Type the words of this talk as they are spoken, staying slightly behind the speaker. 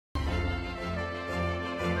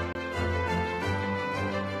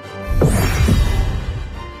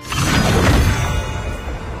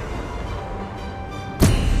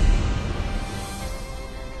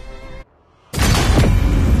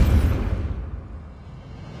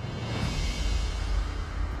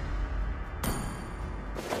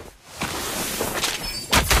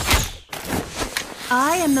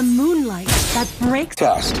I am the moonlight that breaks.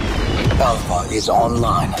 Test. Alpha is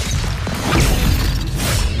online.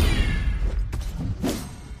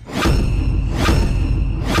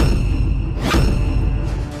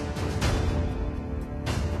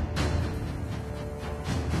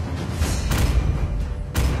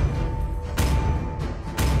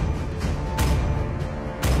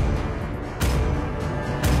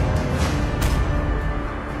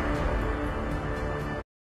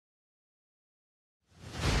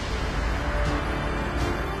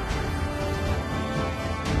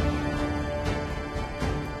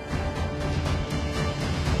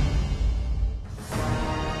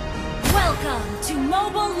 Welcome to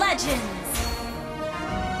Mobile Legends!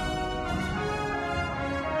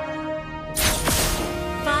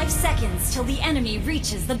 5 seconds till the enemy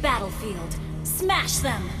reaches the battlefield. Smash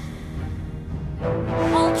them!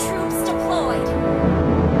 All troops deployed!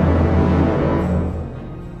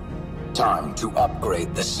 Time to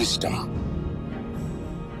upgrade the system.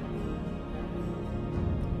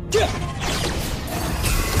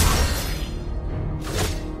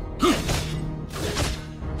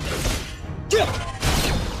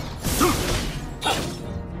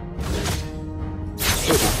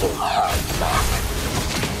 Pitiful hardback.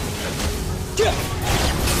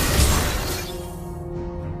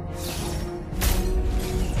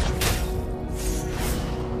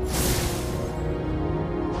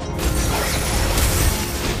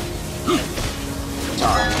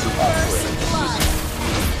 Time to upgrade the system.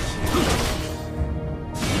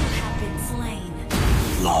 You have been slain.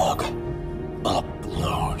 Log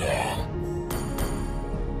uploaded.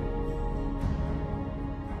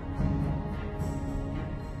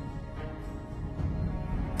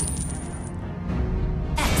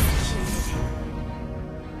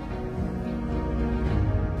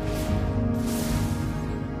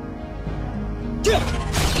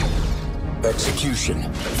 Execution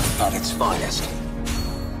at its finest.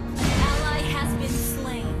 An ally has been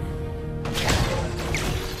slain.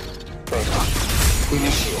 Beta.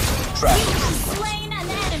 Initiate tracking sequence. Slain an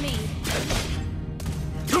enemy.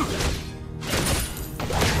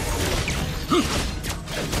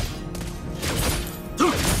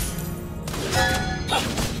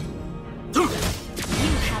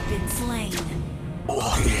 You have been slain.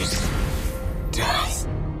 What is death?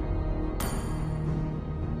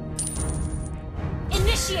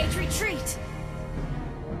 Initiate retreat.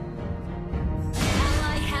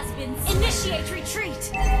 Ally has been slain. Initiate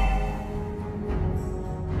retreat.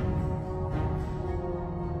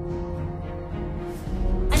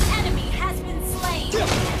 An enemy has been slain.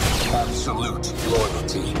 Absolute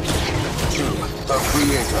loyalty to the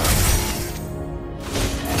Creator.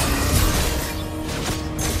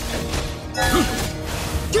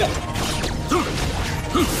 You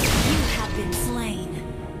have been slain.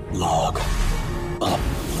 Log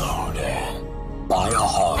uploaded by a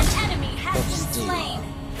heart An enemy has of been steel slain.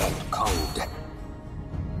 and code.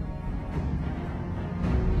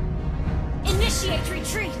 Initiate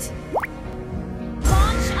retreat.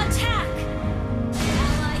 Launch attack. An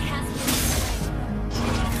ally has been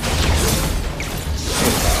slain.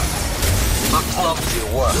 A clumsy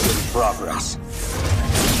work in progress.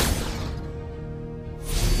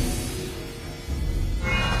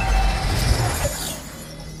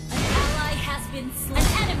 An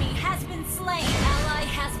enemy has been slain. Ally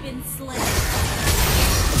has been slain.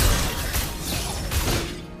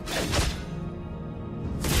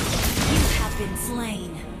 You have been slain.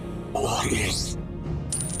 What is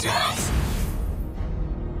death?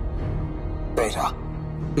 Beta.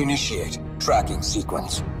 Initiate tracking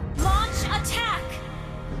sequence. Launch attack.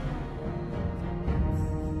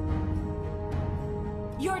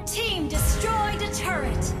 Your team destroyed a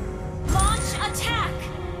turret. Launch attack.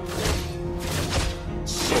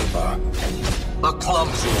 Saber. A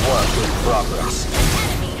clumsy work in progress. An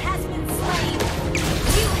enemy has been slain.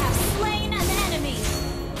 You have slain an enemy.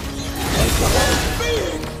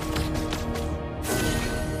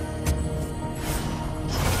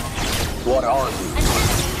 What are An you?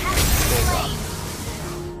 enemy has been slain.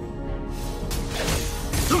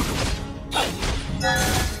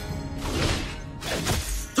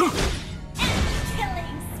 Enemy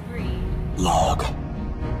killing spree. Log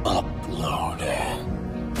uploaded.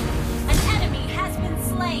 An enemy has been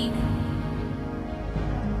slain.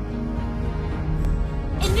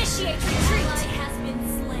 Initiate retreat. Ally has been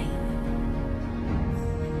slain.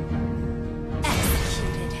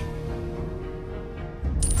 Executed.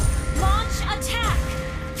 Launch attack.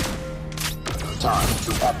 Time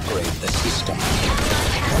to upgrade the system. You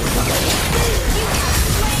have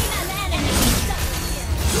slain an enemy.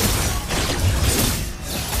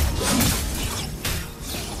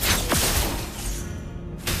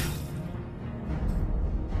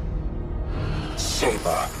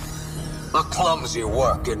 clumsy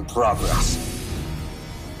work in progress.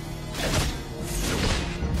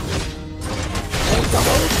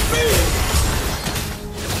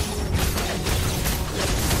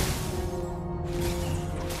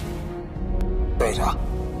 Beta,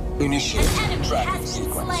 initiate An enemy tracking has been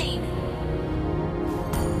sequence. slain.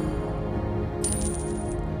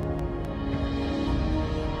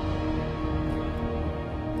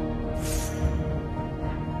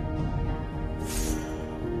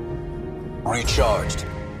 Recharged.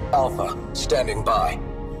 Alpha, standing by.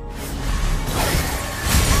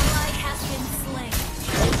 Ally has been slain.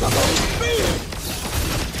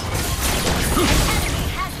 An enemy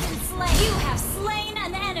has been slain. You have slain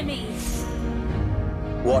an enemy.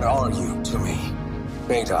 What are you to me,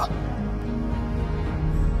 Beta?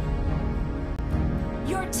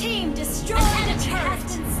 Your team destroyed a turret.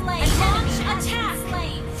 Has been slain. Launch attack.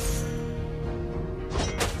 Slain.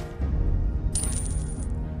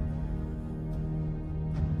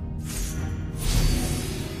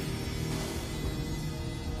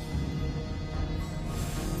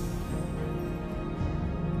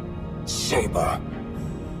 Saber.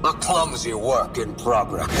 A clumsy work in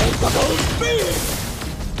progress.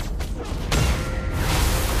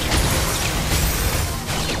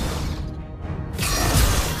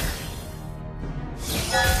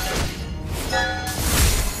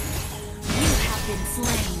 You have been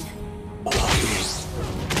slain.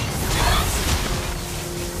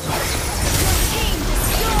 Your team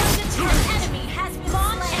destroyed a turret. An enemy has been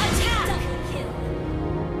slain. Attack.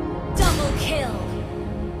 Double kill.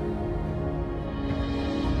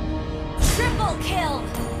 Triple kill.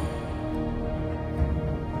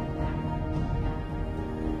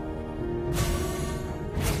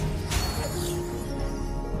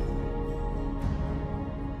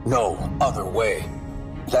 No other way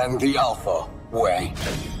than the Alpha way.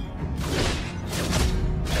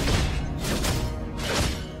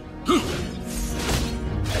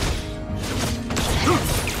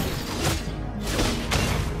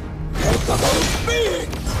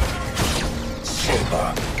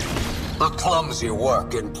 Saber. A clumsy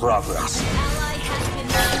work in progress. Ally has been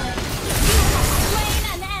slain. You have slain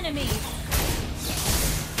an enemy.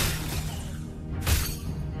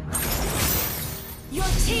 Your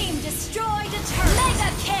team destroyed a turret.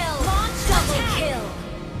 Mega kill. Launch double kill.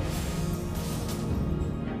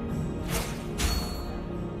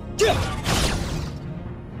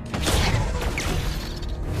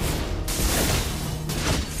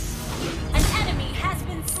 An enemy has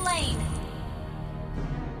been slain.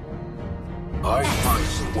 I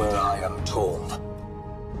fight where I am told.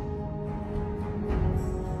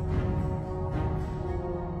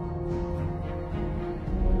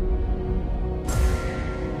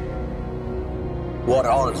 What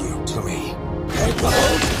are you to me?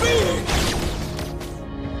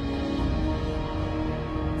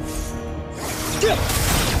 You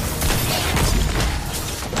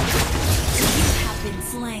have been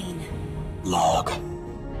slain. Log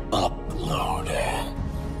uploaded.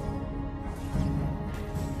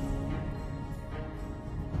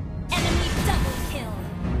 Enemy double kill.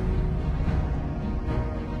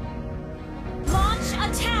 Launch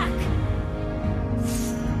attack.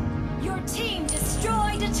 Your team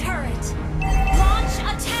destroyed a turret. Launch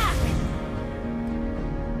attack.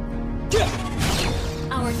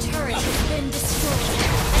 Our turret has been destroyed.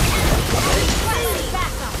 Request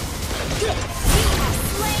backup. You have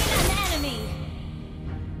slain an enemy.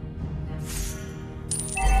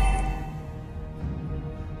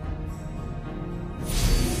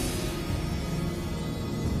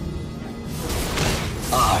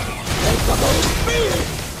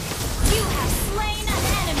 You have slain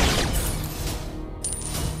an enemy.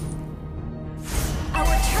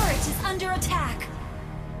 Our turret is under attack.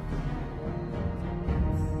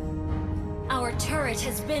 Our turret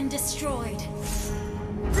has been destroyed.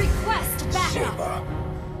 Request backup. Saber.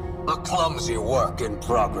 A clumsy work in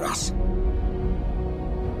progress.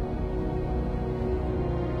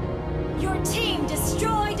 Your team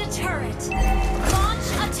destroyed a turret. Launch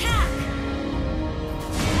attack.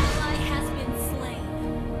 Ally has been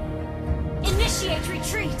slain. Initiate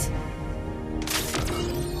retreat.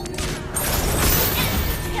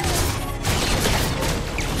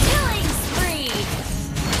 Killing spree.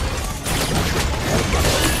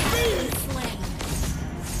 Slain.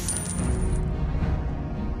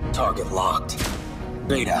 Target locked.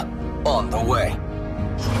 Beta, on the way.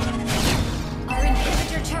 Our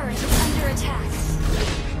inhibitor turret is under attack.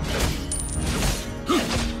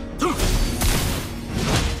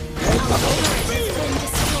 Our turret has been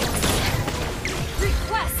destroyed.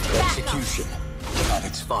 Request backup. Execution at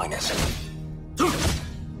its finest.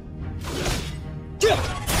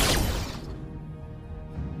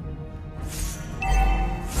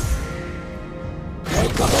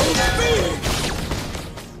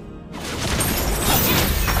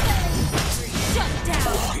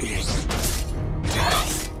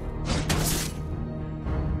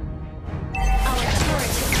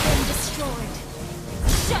 destroyed.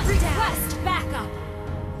 Shut Request backup.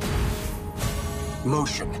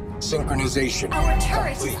 Motion synchronization. Our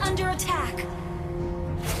turret complete. is under attack.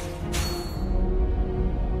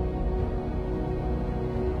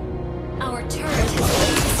 Our turret has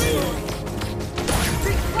been destroyed.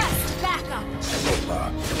 Request backup.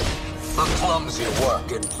 A clumsy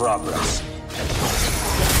work in progress.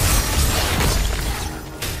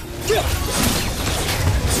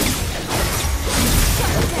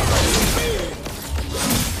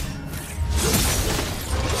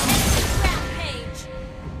 Rampage.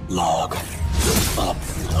 Log.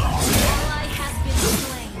 Upload. Ally has been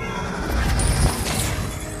slain.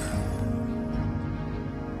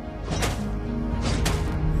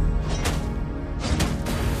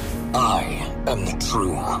 I am the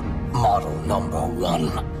true model number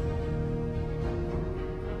 1.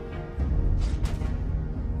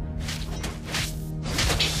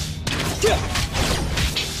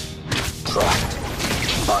 Trapped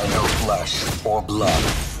by no flesh or blood.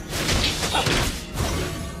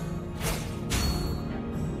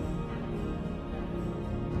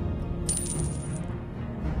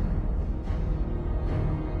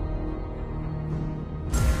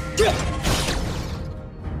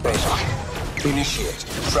 Beta, initiate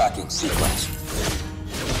tracking sequence.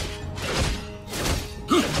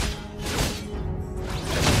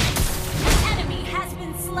 An enemy has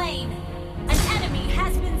been slain. An enemy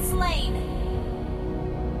has been slain.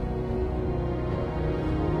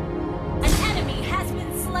 An enemy has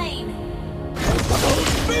been slain.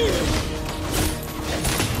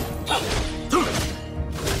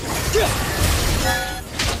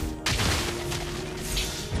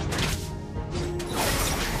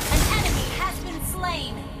 An enemy has been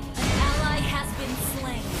slain. An ally has been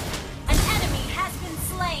slain. An enemy has been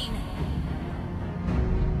slain.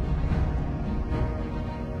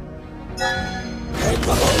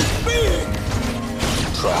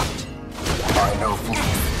 Trapped by no flesh.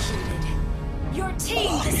 Executed. Your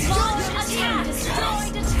team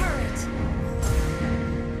destroyed a turret.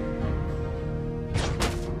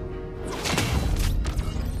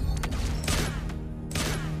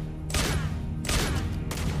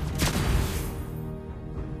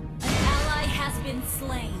 An ally has been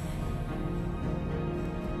slain.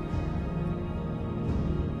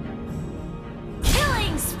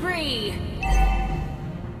 Killing spree.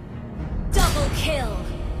 Double kill.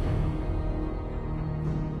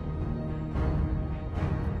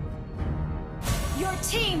 Your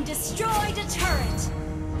team destroyed a turret.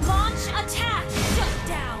 Launch attack. Shut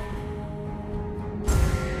down.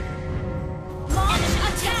 Launch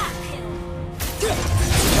attack.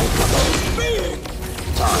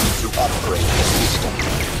 Time to upgrade the system.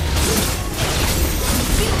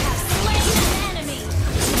 You have slain an enemy.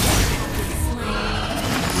 You have been slain.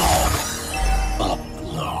 Log.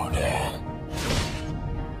 Uploaded.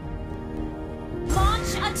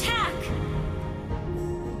 Launch attack.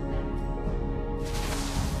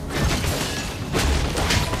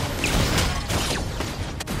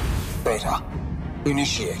 Beta,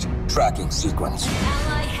 initiate tracking sequence.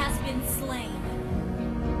 Ally has been slain.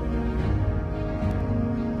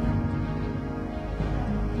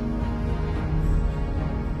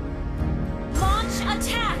 Launch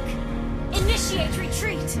attack. Initiate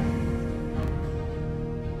retreat.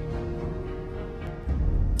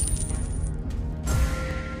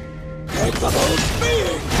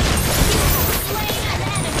 Slain an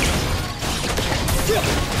enemy.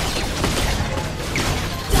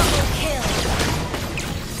 Double kill.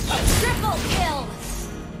 Triple kill.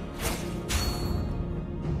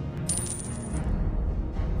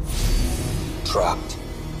 Trapped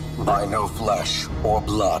by no flesh or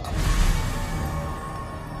blood.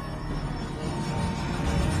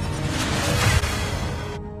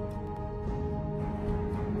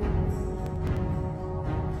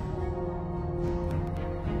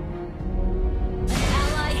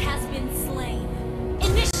 Ally has been slain.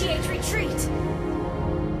 Initiate retreat.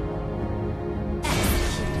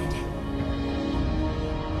 Executed.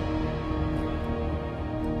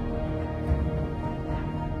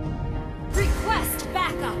 Request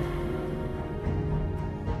backup.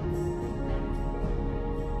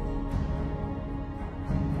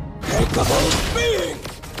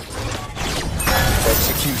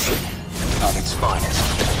 Execution at its finest.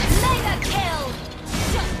 Mega kill.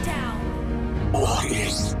 Shut down. What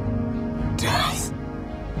is death?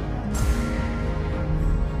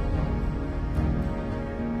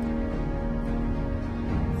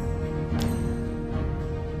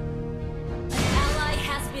 Ally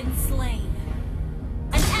has been slain.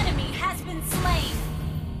 An enemy has been slain.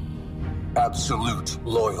 Absolute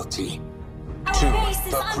loyalty Our to base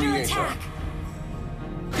is the under Creator. attack.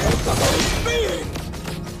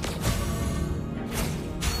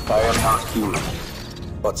 I am not human,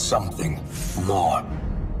 but something more.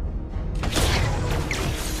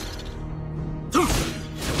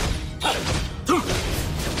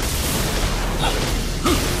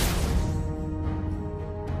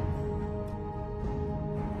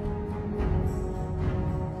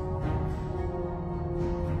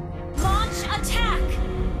 Launch attack!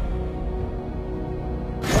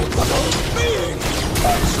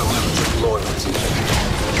 Absolute loyalty to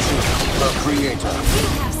the Creator. You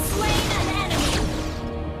have slain an enemy!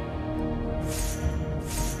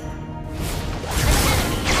 An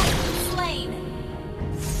enemy has been slain!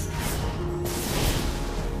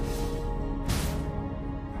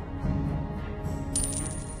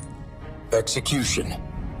 Execution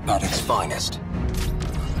at its finest.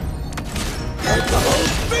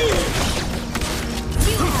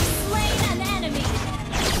 You have slain an enemy!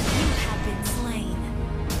 You have been slain.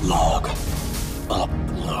 Log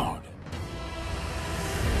upload.